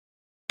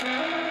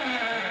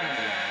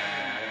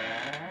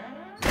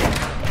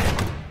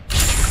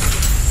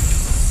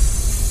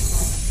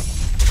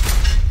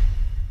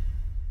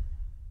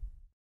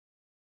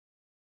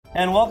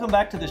And welcome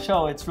back to the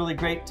show. It's really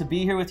great to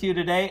be here with you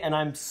today, and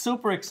I'm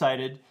super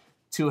excited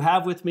to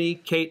have with me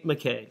Kate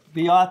McKay,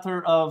 the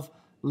author of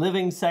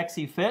Living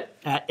Sexy Fit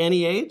at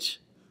Any Age.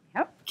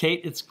 Yep.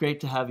 Kate, it's great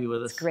to have you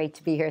with us. It's great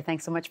to be here.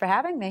 Thanks so much for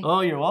having me. Oh,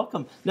 you're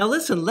welcome. Now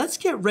listen, let's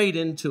get right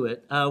into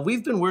it.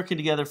 We've been working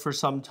together for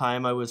some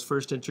time. I was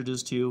first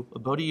introduced to you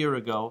about a year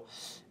ago,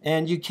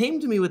 and you came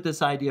to me with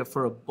this idea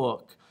for a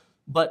book.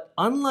 But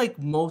unlike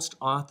most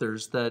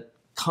authors that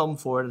come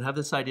forward and have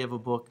this idea of a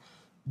book,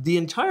 the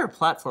entire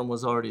platform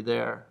was already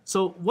there.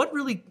 So what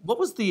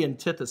was the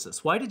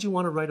antithesis? Why did you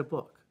want to write a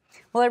book?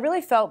 Well, I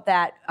really felt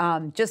that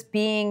just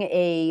being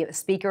a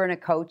speaker and a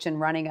coach and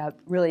running a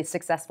really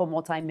successful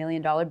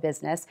multi-million-dollar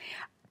business,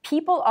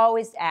 people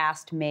always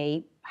asked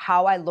me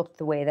how I looked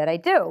the way that I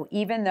do,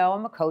 even though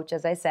I'm a coach,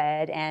 as I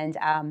said, and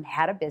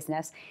had a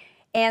business.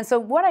 And so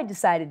what I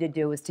decided to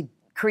do was to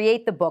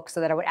create the book so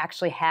that I would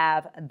actually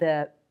have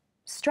the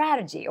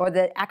strategy or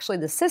actually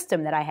the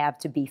system that I have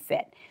to be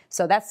fit.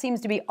 So that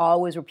seems to be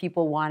always where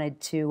people wanted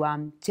to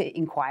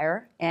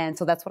inquire, and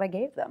so that's what I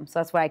gave them. So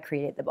that's why I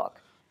created the book.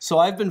 So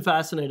I've been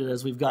fascinated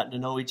as we've gotten to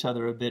know each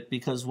other a bit,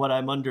 because what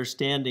I'm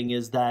understanding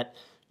is that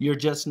you're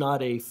just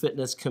not a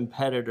fitness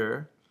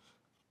competitor.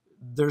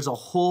 There's a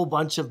whole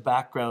bunch of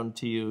background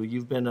to you.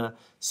 You've been a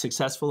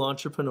successful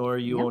entrepreneur.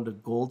 You Yep. owned a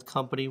gold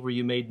company where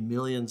you made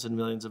millions and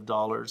millions of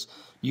dollars.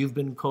 You've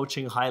been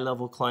coaching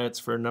high-level clients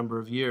for a number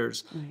of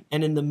years. Right.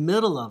 And in the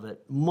middle of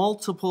it,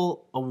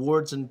 multiple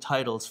awards and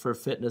titles for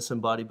fitness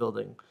and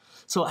bodybuilding.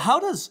 So how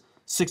does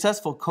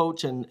successful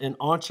coach and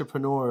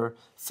entrepreneur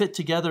fit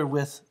together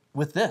with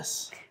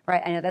this?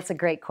 Right, I know that's a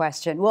great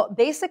question. Well,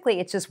 basically,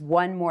 it's just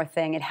one more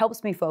thing. It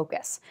helps me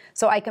focus.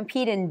 So I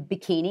compete in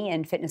bikini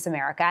in Fitness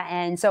America,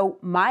 and so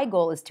my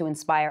goal is to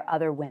inspire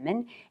other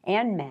women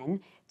and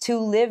men to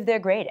live their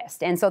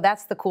greatest. And so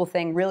that's the cool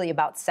thing really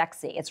about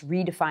sexy. It's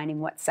redefining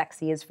what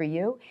sexy is for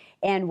you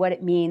and what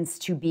it means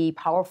to be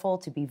powerful,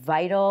 to be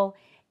vital,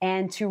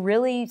 and to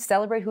really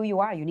celebrate who you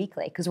are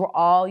uniquely, because we're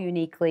all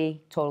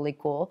uniquely totally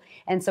cool.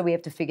 And so we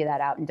have to figure that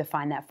out and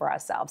define that for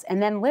ourselves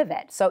and then live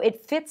it. So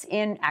it fits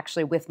in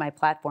actually with my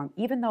platform,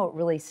 even though it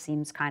really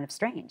seems kind of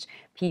strange.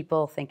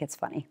 People think it's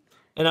funny.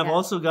 And I've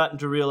also gotten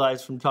to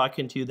realize from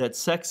talking to you that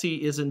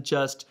sexy isn't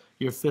just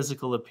your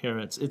physical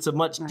appearance. It's a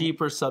much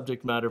deeper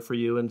subject matter for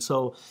you. And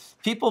so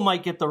people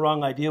might get the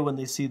wrong idea when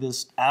they see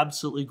this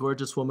absolutely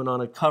gorgeous woman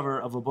on a cover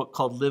of a book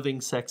called Living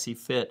Sexy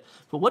Fit.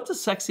 But what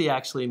does sexy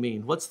actually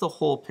mean? What's the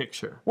whole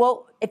picture?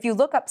 Well, if you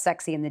look up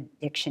sexy in the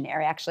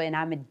dictionary, actually, and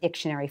I'm a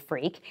dictionary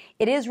freak,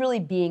 it is really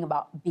being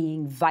about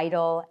being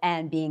vital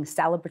and being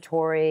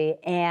celebratory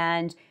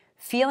and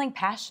feeling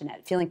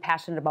passionate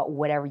about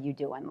whatever you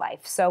do in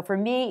life. So for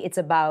me, it's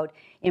about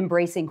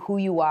embracing who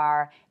you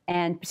are,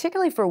 and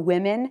particularly for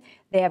women,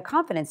 they have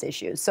confidence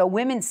issues. So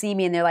women see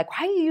me and they're like,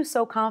 why are you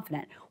so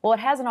confident? Well, it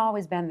hasn't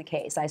always been the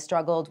case. I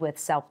struggled with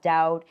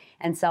self-doubt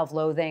and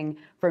self-loathing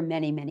for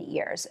many, many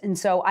years. And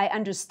so I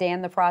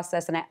understand the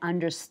process and I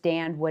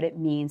understand what it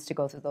means to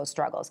go through those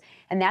struggles.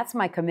 And that's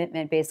my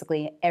commitment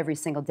basically every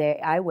single day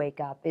I wake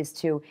up, is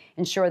to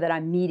ensure that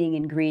I'm meeting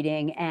and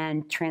greeting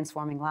and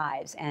transforming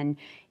lives. And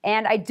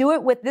I do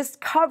it with this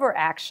cover,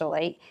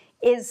 actually,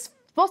 is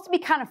supposed to be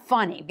kind of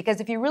funny, because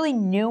if you really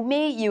knew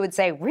me, you would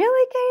say,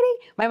 really,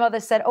 Katie? My mother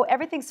said, oh,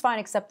 everything's fine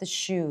except the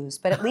shoes,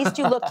 but at least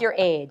you look your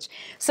age.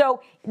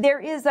 So there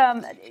is,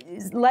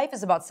 life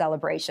is about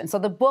celebration. So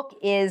the book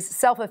is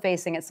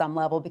self-effacing at some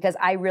level, because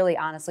I really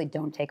honestly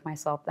don't take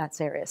myself that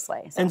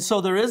seriously. So. And so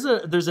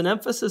there's an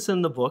emphasis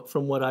in the book,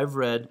 from what I've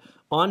read,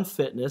 on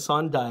fitness,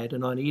 on diet,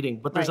 and on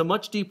eating. But there's a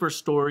much deeper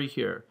story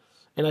here.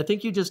 And I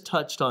think you just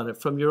touched on it.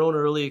 From your own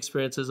early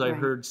experiences, I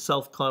heard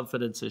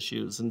self-confidence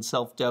issues and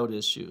self-doubt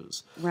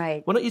issues.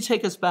 Right. Why don't you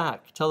take us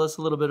back? Tell us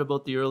a little bit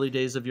about the early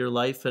days of your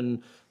life,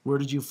 and where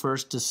did you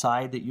first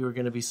decide that you were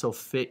going to be so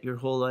fit your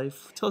whole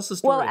life? Tell us the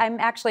story. Well, I'm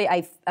actually,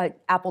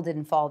 apple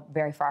didn't fall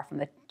very far from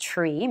the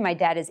tree. My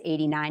dad is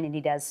 89 and he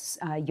does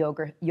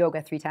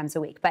yoga 3 times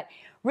a week. But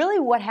really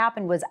what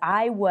happened was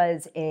I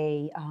was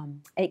a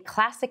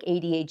classic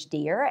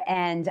ADHDer,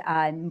 and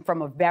I'm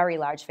from a very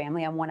large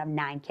family. I'm one of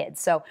 9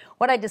 kids. So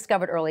what I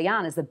discovered early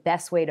on is the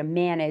best way to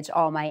manage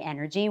all my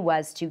energy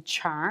was to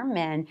charm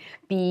and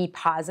be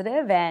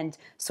positive and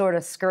sort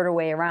of skirt our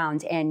way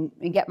around and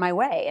get my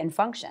way and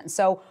function.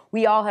 So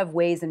we all have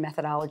ways and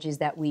methodologies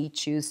that we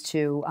choose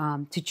to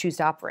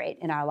operate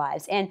in our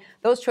lives. And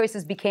those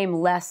choices became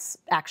less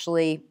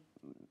actually,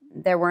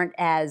 they weren't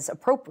as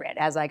appropriate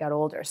as I got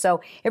older.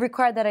 So it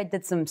required that I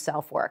did some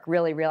self-work,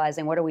 really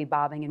realizing what are we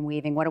bobbing and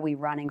weaving, what are we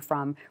running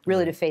from,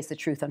 really to face the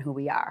truth on who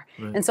we are.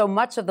 And so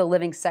much of the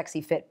Living Sexy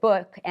Fit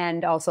book,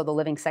 and also the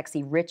Living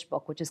Sexy Rich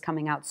book, which is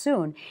coming out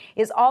soon,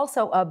 is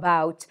also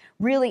about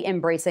really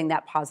embracing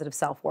that positive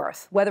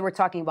self-worth. Whether we're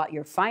talking about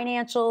your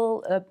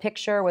financial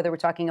picture, whether we're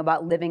talking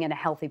about living in a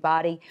healthy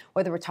body,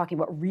 whether we're talking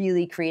about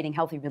really creating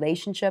healthy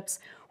relationships,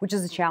 which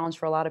is a challenge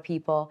for a lot of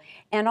people,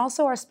 and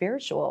also our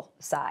spiritual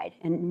side,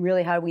 and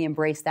really how do we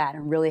embrace that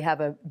and really have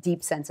a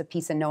deep sense of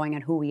peace and knowing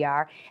on who we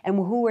are and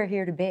who we're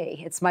here to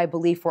be. It's my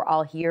belief we're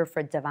all here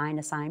for divine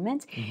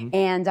assignment,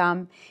 and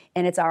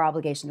it's our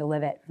obligation to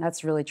live it.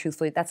 That's really,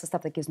 truthfully, that's the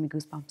stuff that gives me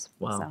goosebumps.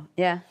 Wow. So,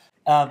 yeah.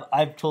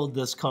 I've told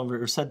this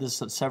or said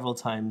this several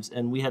times,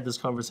 and we had this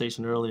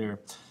conversation earlier,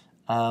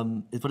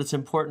 but it's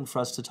important for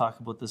us to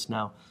talk about this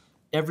now.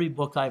 Every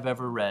book I've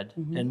ever read,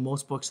 and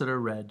most books that are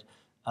read,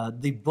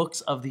 the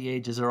books of the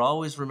ages are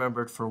always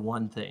remembered for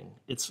one thing.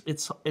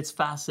 It's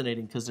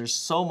fascinating because there's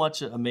so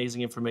much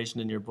amazing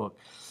information in your book,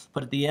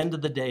 but at the end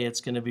of the day,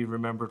 it's going to be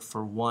remembered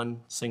for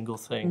one single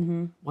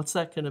thing. What's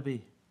that going to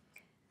be?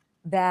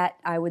 That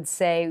I would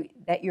say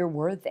that you're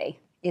worthy.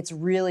 It's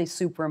really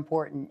super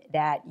important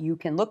that you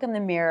can look in the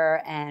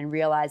mirror and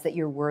realize that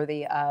you're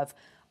worthy of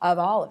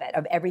all of it,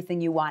 of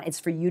everything you want. It's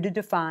for you to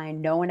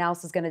define. No one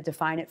else is going to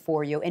define it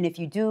for you. And if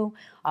you do,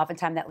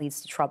 oftentimes that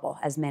leads to trouble,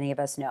 as many of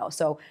us know.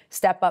 So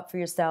step up for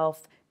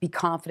yourself, be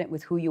confident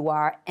with who you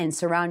are, and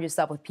surround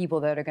yourself with people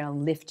that are going to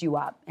lift you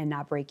up and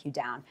not break you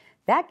down.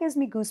 That gives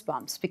me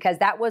goosebumps because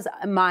that was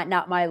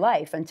not my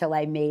life until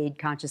I made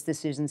conscious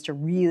decisions to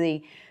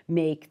really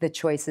make the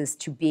choices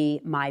to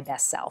be my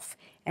best self.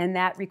 And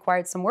that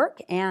required some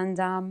work, and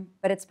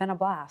but it's been a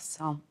blast.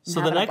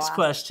 So the next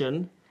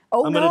question...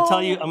 Oh, I'm going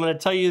to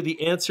tell you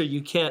the answer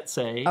you can't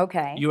say.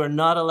 Okay. You are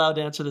not allowed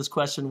to answer this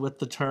question with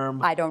the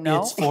term, I don't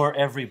know. It's for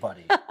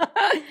everybody.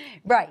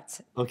 Right.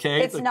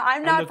 Okay?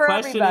 I'm not for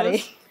everybody.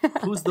 Is,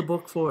 who's the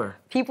book for?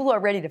 People who are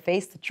ready to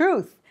face the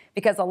truth,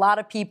 because a lot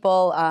of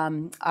people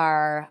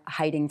are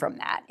hiding from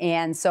that.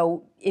 And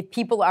so if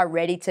people are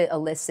ready to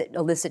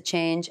elicit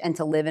change and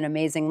to live an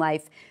amazing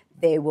life,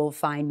 they will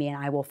find me and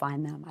I will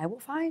find them. I will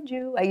find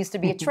you. I used to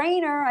be a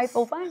trainer. I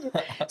will find you.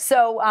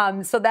 So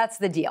that's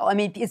the deal. I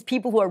mean, it's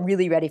people who are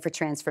really ready for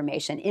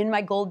transformation. In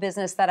my gold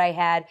business that I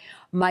had,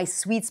 my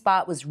sweet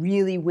spot was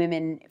really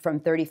women from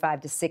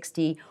 35 to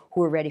 60 who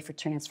were ready for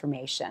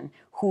transformation,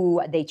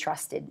 who they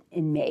trusted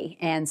in me.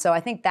 And so I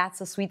think that's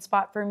a sweet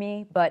spot for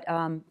me. But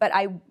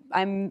I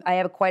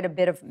have quite a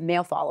bit of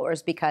male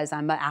followers because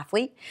I'm an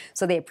athlete,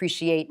 so they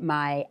appreciate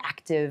my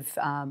active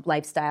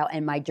lifestyle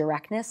and my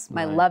directness,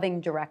 my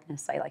loving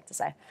directness, I like to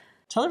say.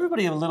 Tell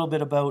everybody a little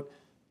bit about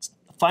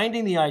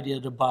finding the idea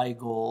to buy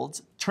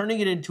gold,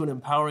 turning it into an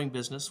empowering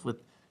business with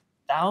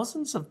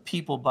thousands of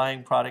people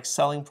buying products,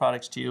 selling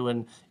products to you,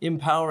 and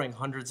empowering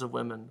hundreds of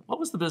women. What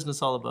was the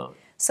business all about?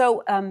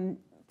 So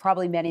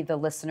probably many of the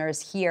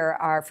listeners here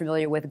are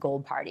familiar with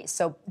gold parties.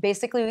 So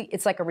basically,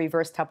 it's like a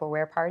reverse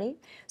Tupperware party.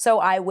 So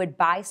I would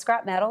buy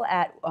scrap metal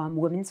at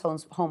women's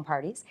home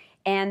parties,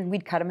 and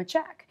we'd cut them a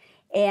check.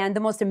 And the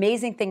most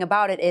amazing thing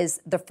about it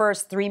is the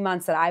first 3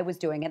 months that I was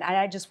doing it, and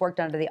I just worked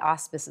under the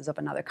auspices of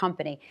another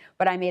company,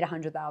 but I made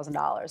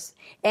 $100,000.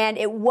 And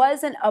it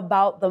wasn't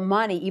about the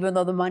money, even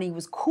though the money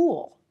was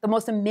cool. The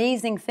most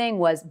amazing thing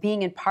was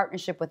being in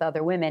partnership with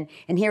other women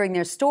and hearing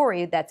their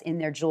story that's in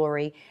their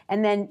jewelry,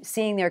 and then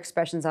seeing their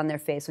expressions on their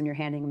face when you're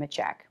handing them a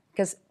check.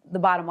 Because the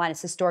bottom line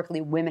is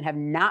historically women have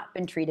not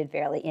been treated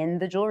fairly in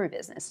the jewelry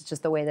business. It's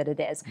just the way that it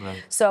is.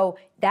 Right. So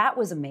that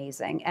was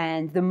amazing.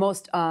 And the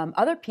most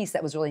other piece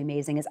that was really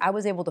amazing is I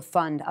was able to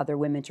fund other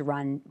women to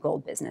run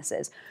gold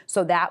businesses.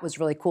 So that was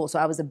really cool. So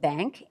I was a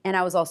bank and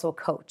I was also a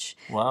coach.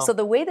 Wow. So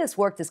the way this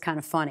worked is kind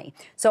of funny.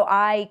 So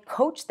I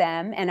coached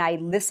them and I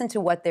listened to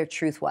what their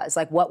truth was,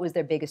 like what was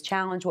their biggest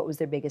challenge, what was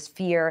their biggest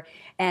fear,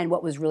 and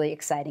what was really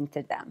exciting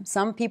to them.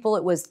 Some people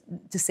it was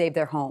to save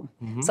their home.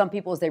 Mm-hmm. Some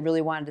people they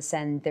really wanted to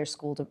send their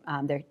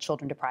their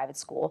children to private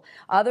school.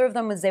 Other of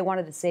them was they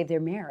wanted to save their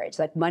marriage,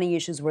 like money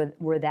issues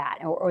were that,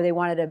 or they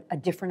wanted a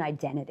different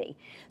identity.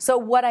 So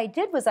what I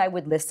did was I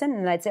would listen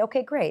and I'd say,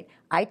 okay, great,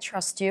 I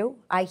trust you,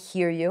 I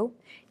hear you,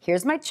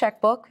 here's my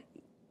checkbook,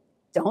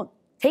 don't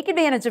take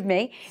advantage of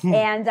me,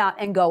 and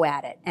go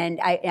at it. And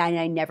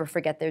I never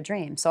forget their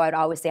dream. So I'd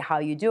always say, how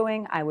are you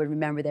doing? I would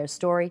remember their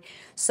story.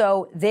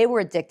 So they were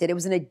addicted. It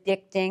was an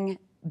addicting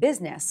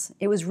business.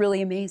 It was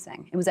really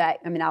amazing. It was,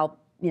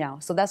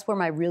 so that's where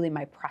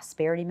my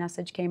prosperity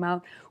message came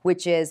out,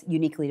 which is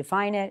uniquely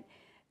define it,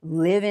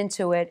 live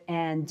into it,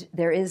 and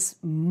there is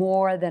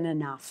more than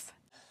enough.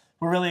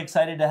 We're really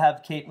excited to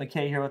have Kate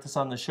McKay here with us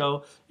on the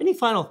show. Any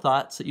final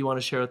thoughts that you want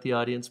to share with the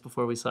audience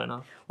before we sign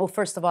off? Well,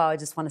 first of all, I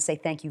just want to say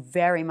thank you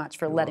very much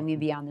for letting me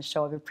be on the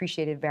show. I've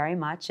appreciated it very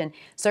much. And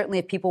certainly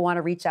if people want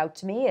to reach out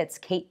to me, it's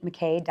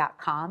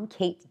katemckay.com,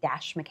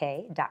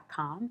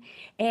 kate-mckay.com.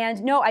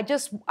 And no,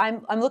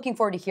 I'm looking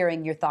forward to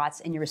hearing your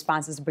thoughts and your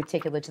responses in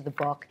particular to the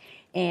book.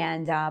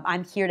 And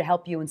I'm here to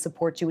help you and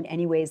support you in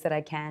any ways that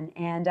I can.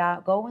 And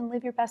go and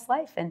live your best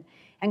life and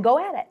go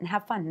at it and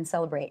have fun and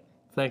celebrate.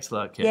 Thanks a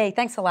lot, Kate. Yay,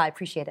 thanks a lot. I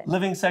appreciate it.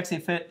 Living Sexy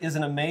Fit is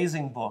an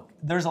amazing book.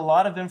 There's a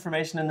lot of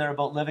information in there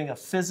about living a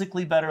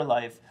physically better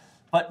life.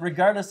 But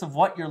regardless of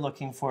what you're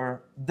looking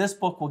for, this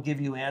book will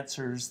give you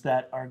answers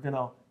that are going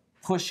to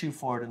push you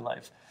forward in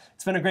life.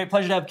 It's been a great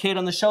pleasure to have Kate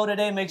on the show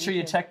today. Make sure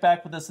you check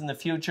back with us in the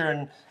future.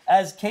 And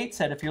as Kate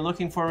said, if you're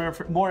looking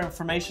for more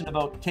information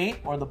about Kate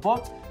or the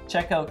book,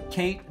 check out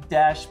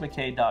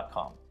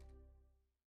kate-mckay.com.